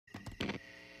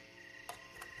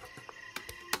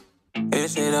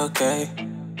Is it okay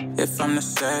if I'm to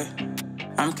say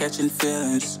I'm catching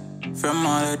feelings from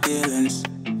all the dealings?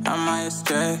 Am I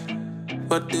astray?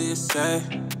 What do you say?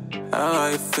 How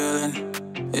are you feeling?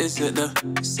 Is it the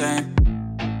same?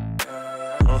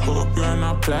 I hope you're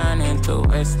not planning to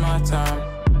waste my time.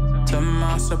 To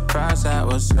my surprise, that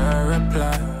was her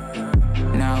reply.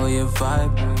 Now we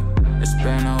vibe. It's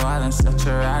been a while and such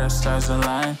a ride, the stars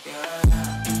align.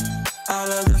 I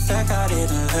love the fact I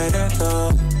didn't let her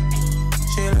go.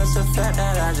 She loves the fact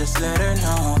that I just let her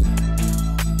know.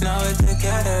 Now we're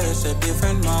together, it's a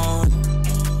different mode.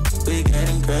 We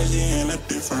getting crazy in a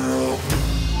different role.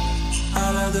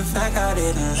 I love the fact I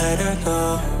didn't let her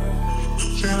go.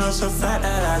 She loves the fact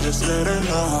that I just let her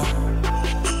know.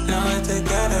 Now we're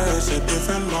together, it's a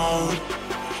different mode.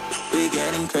 We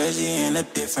getting crazy in a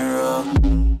different role.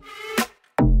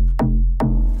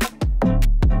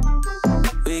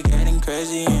 We getting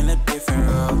crazy in a different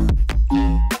role.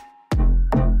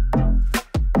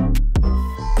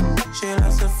 She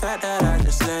loves the fact that I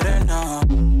just let her know.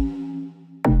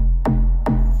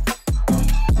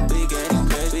 We getting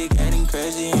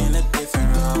crazy in a different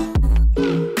role.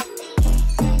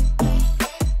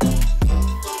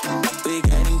 We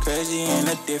getting crazy in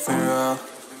a different role.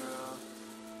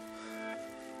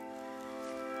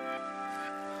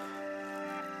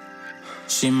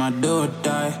 She my do or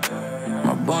die,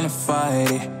 my bona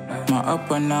fide. My up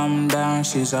when I'm down,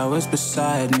 she's always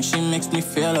beside me. She makes me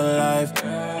feel alive,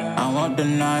 I won't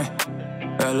deny.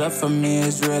 Her love for me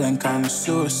is real and kinda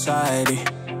suicide-y.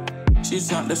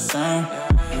 She's not the same,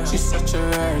 she's such a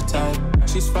rare type.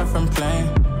 She's far from plain,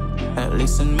 at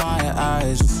least in my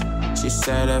eyes. She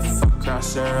said if I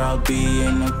cross her, I'll be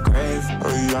in the grave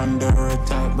or under her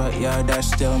type, but yeah, that's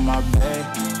still my babe.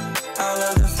 I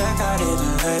love the fact I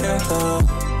didn't let her go.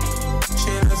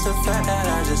 She loves the fact that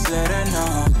I just let her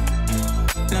know.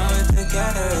 Now we're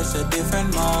together, it's a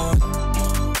different mode.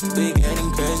 We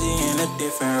getting crazy in a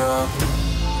different role.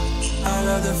 I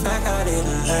love the fact I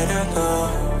didn't let her go.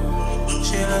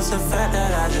 She loves the fact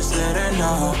that I just let her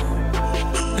know.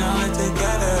 Now we're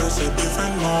together, it's a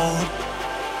different mode.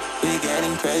 We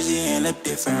getting crazy in a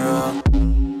different role.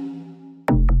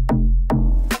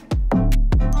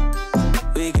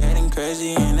 We getting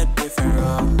crazy in a different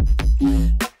role.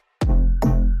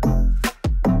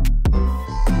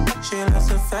 She loves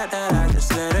the fact that I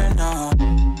just let her know.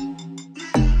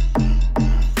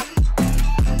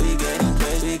 We getting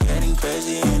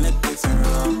crazy in a different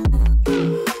role.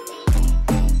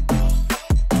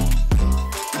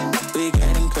 We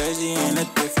getting crazy in a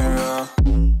different role.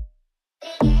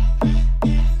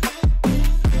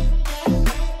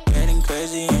 Getting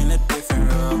crazy in a different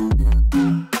role.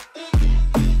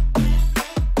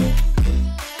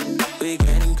 We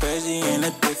getting crazy in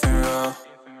a different role.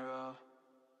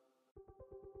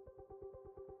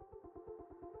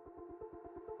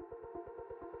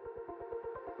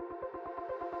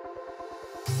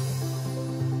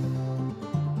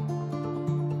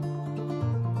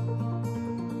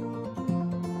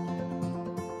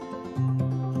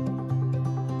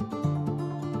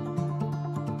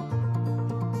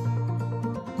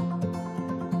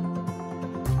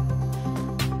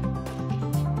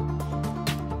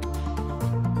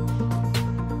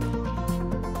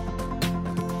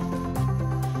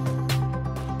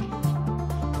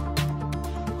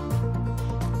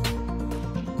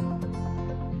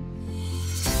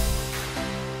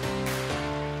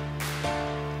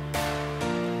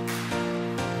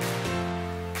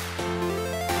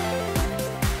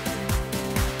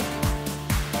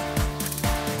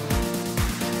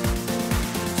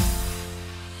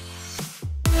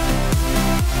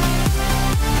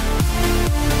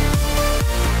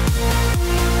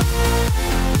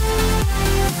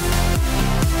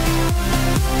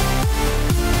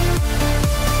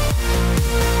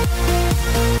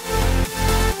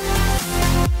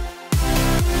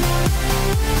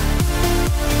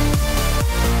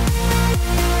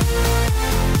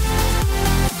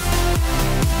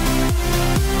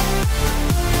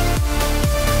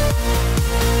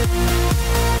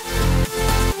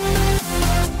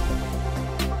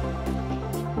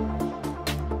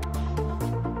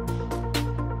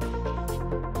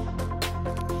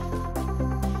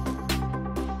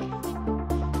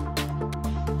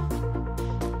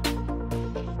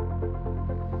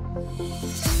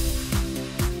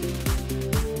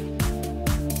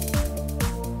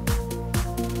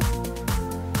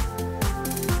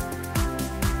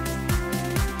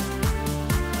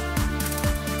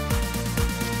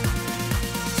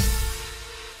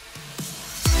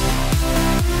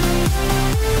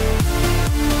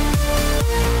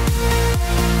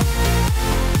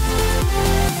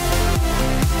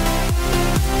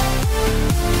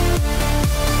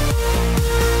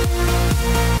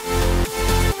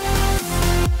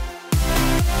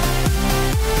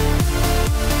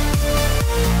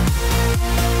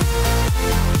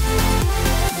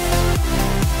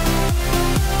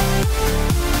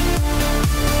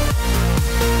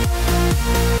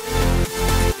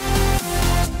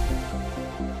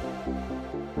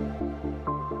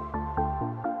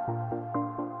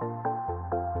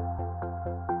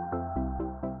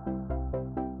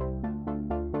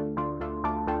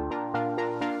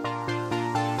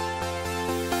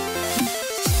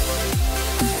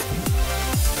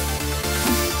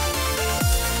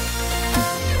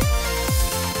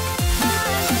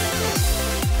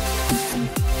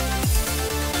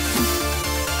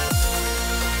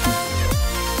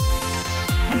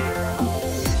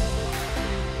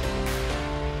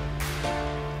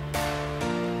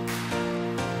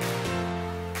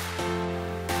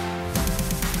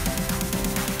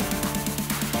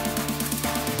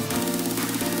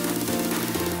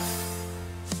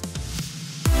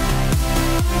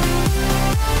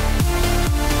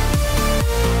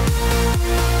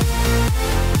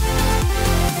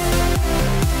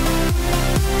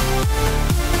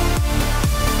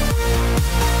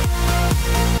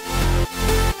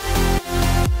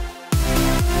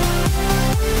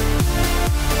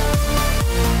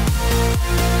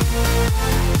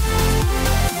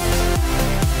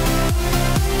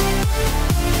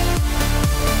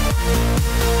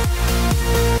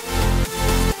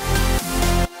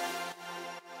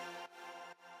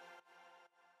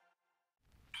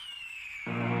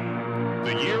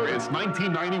 It's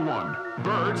 1991.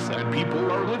 Birds and people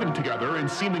are living together in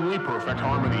seemingly perfect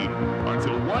harmony.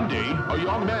 Until one day, a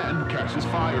young man catches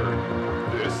fire.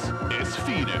 This is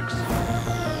Phoenix.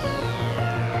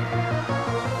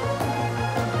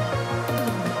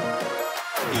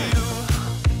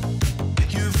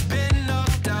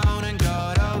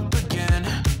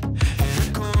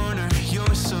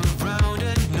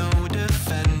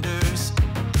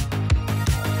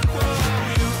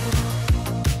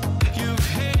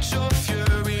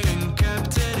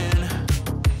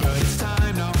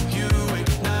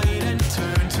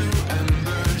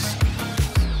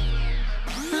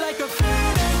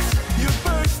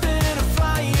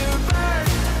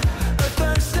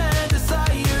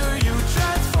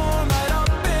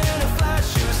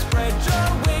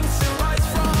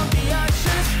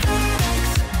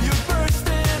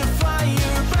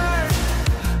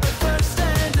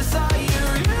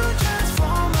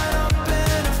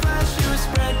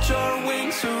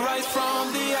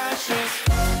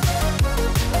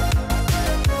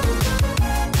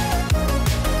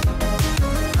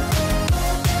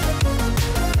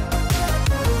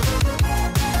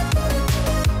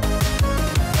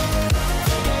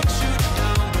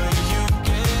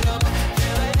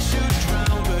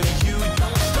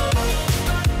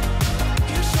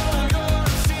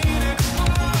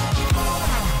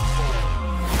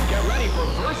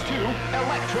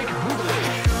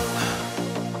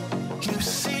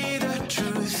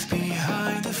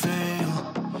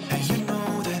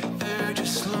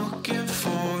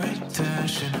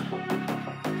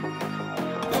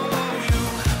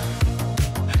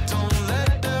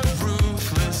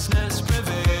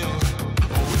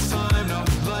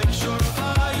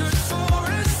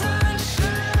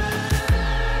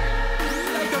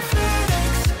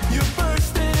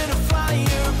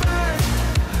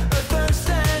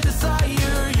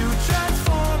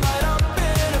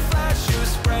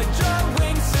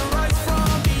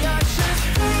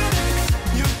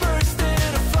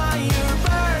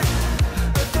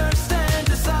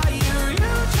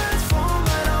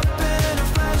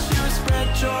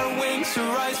 To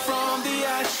rise from the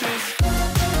ashes.